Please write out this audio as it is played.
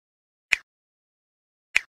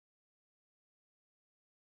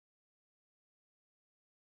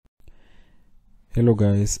Hello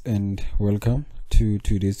guys, and welcome to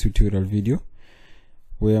today's tutorial video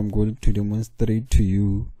where I'm going to demonstrate to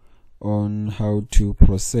you on how to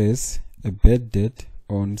process a bad debt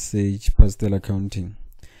on Sage Pastel Accounting.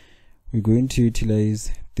 We're going to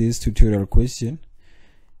utilize this tutorial question.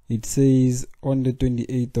 It says, on the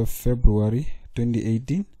 28th of February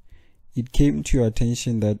 2018, it came to your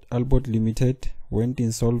attention that Albert Limited went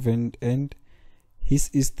insolvent and his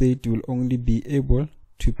estate will only be able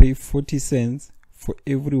to pay 40 cents for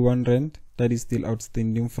every £1 that is still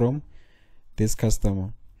outstanding from this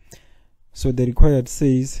customer. So the required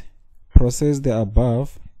says process the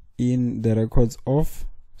above in the records of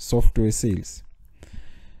software sales.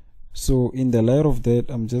 So in the light of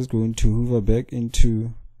that, I'm just going to hover back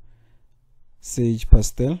into Sage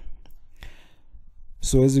Pastel.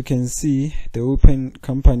 So as you can see, the open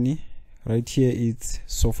company right here is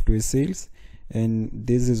software sales, and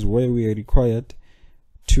this is where we are required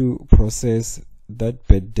to process that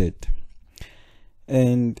bad debt.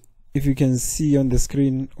 And if you can see on the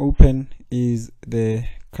screen, open is the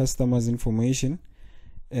customer's information,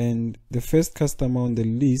 and the first customer on the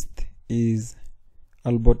list is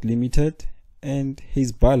Albert Limited, and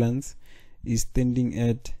his balance is standing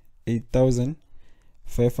at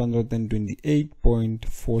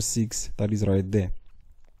 8,528.46. that is right there.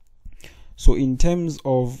 So in terms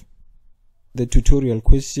of the tutorial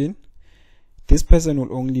question, this person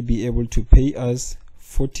will only be able to pay us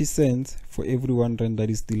 40 cents for every £1 that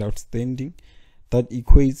is still outstanding. That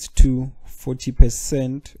equates to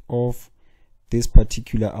 40% of this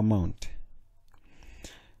particular amount.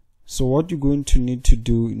 So what you're going to need to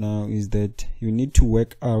do now is that you need to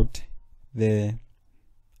work out the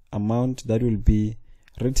amount that will be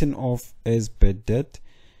written off as bad debt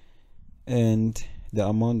and the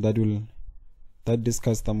amount that this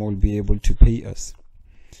customer will be able to pay us.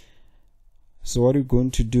 So what you're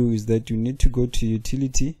going to do is that you need to go to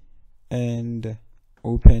utility and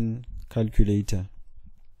open calculator,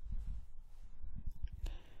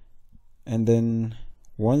 and then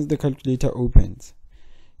once the calculator opens,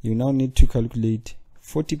 you now need to calculate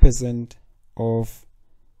 40% of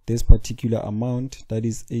this particular amount, that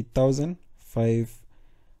is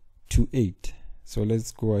 8,528. So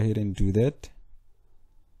let's go ahead and do that.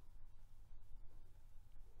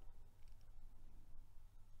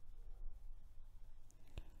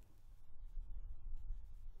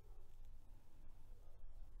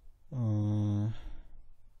 Uh,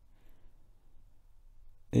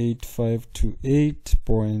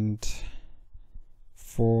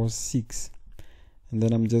 8,528.46, and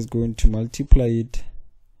then I'm just going to multiply it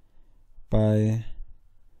by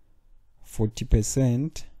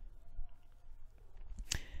 40%,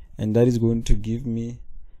 and that is going to give me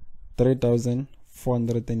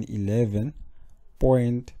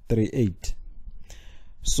 3,411.38.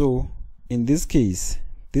 So in this case,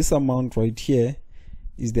 this amount right here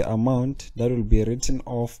is the amount that will be written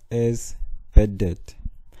off as bad debt.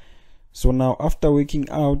 So now, after working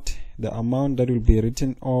out the amount that will be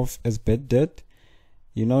written off as bad debt,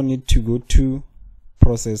 you now need to go to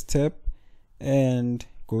process tab and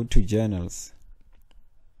go to journals.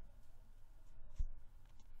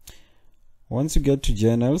 Once you get to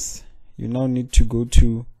journals, you now need to go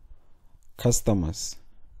to customers.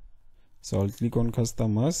 So I'll click on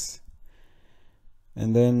customers,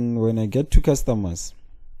 and then when I get to customers,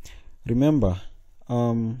 remember,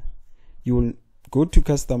 you will go to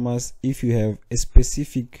customers if you have a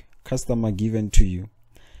specific customer given to you.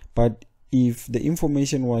 But if the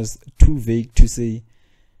information was too vague to say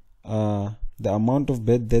the amount of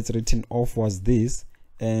bad debts written off was this,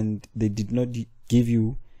 and they did not give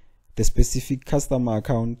you the specific customer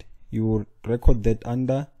account, you will record that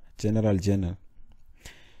under general journal.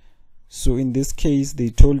 So in this case, they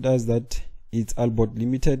told us that it's Albert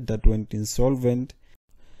Limited that went insolvent,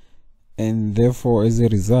 and therefore as a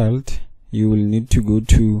result you will need to go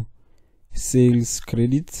to sales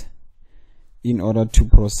credits in order to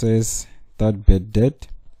process that bad debt,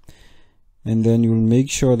 and then you will make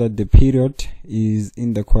sure that the period is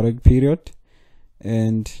in the correct period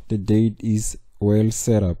and the date is well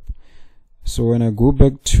set up. So when I go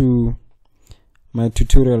back to my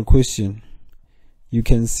tutorial question, you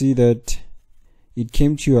can see that it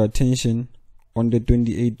came to your attention on the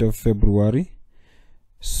 28th of February.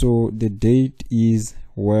 So the date is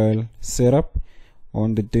well set up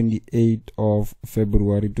on the 28th of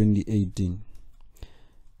February 2018.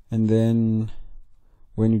 And then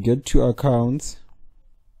when you get to accounts,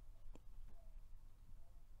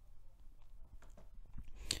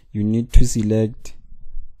 you need to select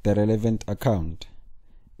the relevant account,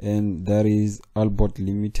 and that is Albert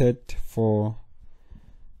Limited for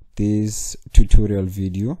this tutorial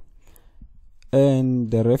video. And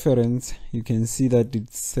the reference, you can see that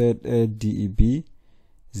it's set at DEB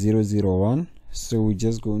 001, so we're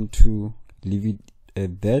just going to leave it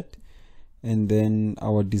at that. And then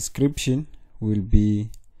our description will be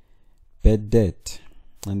bad debt,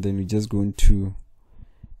 and then we're just going to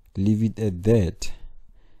leave it at that.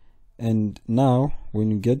 And now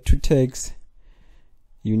when you get to tax,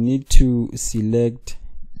 you need to select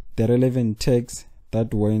the relevant tax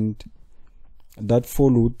that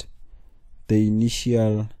followed the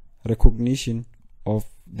initial recognition of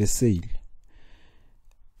the sale.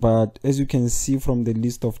 But as you can see from the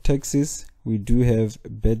list of taxes, we do have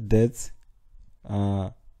bad debts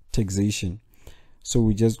taxation, so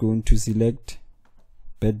we're just going to select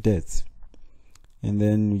bad debts, and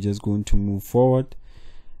then we're just going to move forward.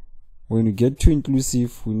 When we get to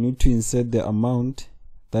inclusive, we need to insert the amount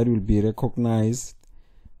that will be recognized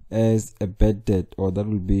as a bad debt, or that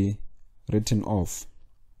will be written off.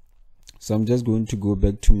 So I'm just going to go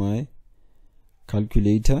back to my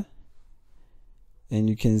calculator, and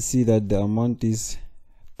you can see that the amount is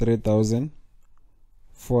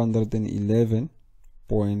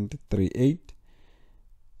 3,411.38,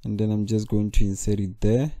 and then I'm just going to insert it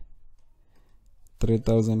there,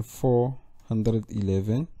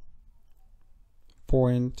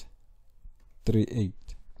 3,411.38.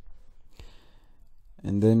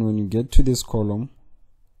 And then when you get to this column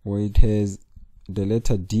where it has the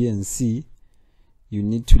letter D and C, you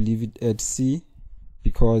need to leave it at C,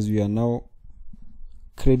 because we are now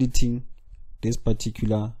crediting this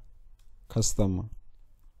particular customer.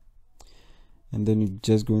 And then you're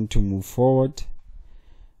just going to move forward.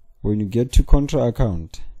 When you get to contra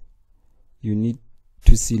account, you need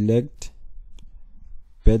to select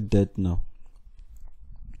bad debt. Now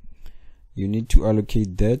you need to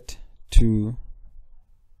allocate that to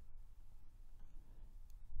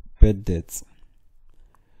bad debts.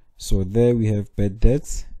 So there we have bad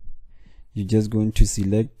debts. You're just going to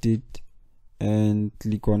select it and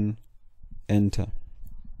click on enter,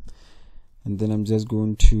 and then I'm just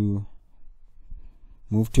going to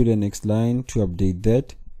move to the next line to update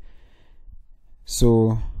that.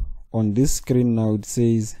 So on this screen now it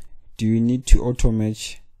says, do you need to auto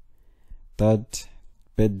match that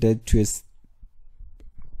bad debt to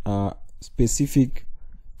a specific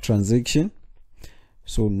transaction?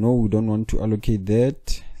 So no, we don't want to allocate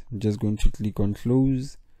that. I'm just going to click on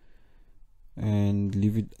close and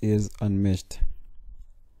leave it as unmatched.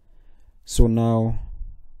 So now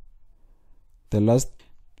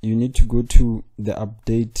you need to go to the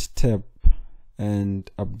update tab and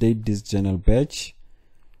update this journal batch.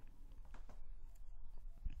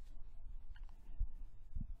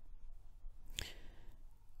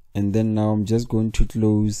 And then now I'm just going to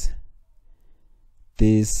close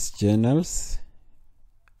these journals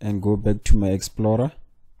and go back to my Explorer.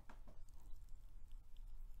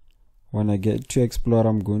 When I get to Explorer,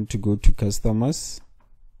 I'm going to go to customers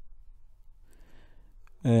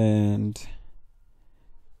and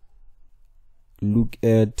look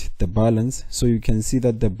at the balance. So you can see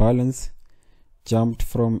that the balance jumped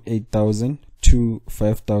from 8,000 to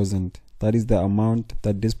 5,000. That is the amount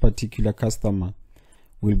that this particular customer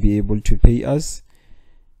will be able to pay us.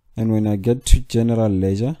 And when I get to general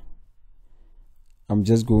ledger, I'm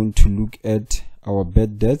just going to look at our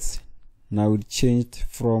bad debts. Now it changed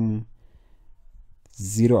from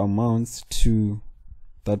 0 amounts to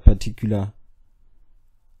that particular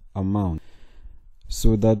amount.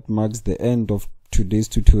 So that marks the end of today's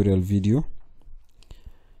tutorial video.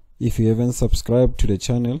 If you haven't subscribed to the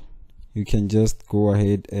channel, you can just go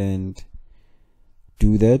ahead and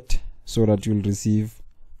do that, so that you'll receive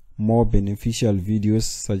more beneficial videos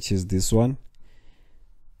such as this one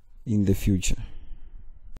in the future.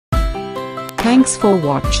 Thanks for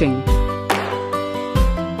watching.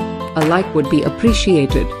 A like would be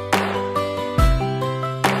appreciated.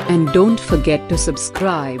 And don't forget to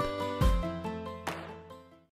subscribe.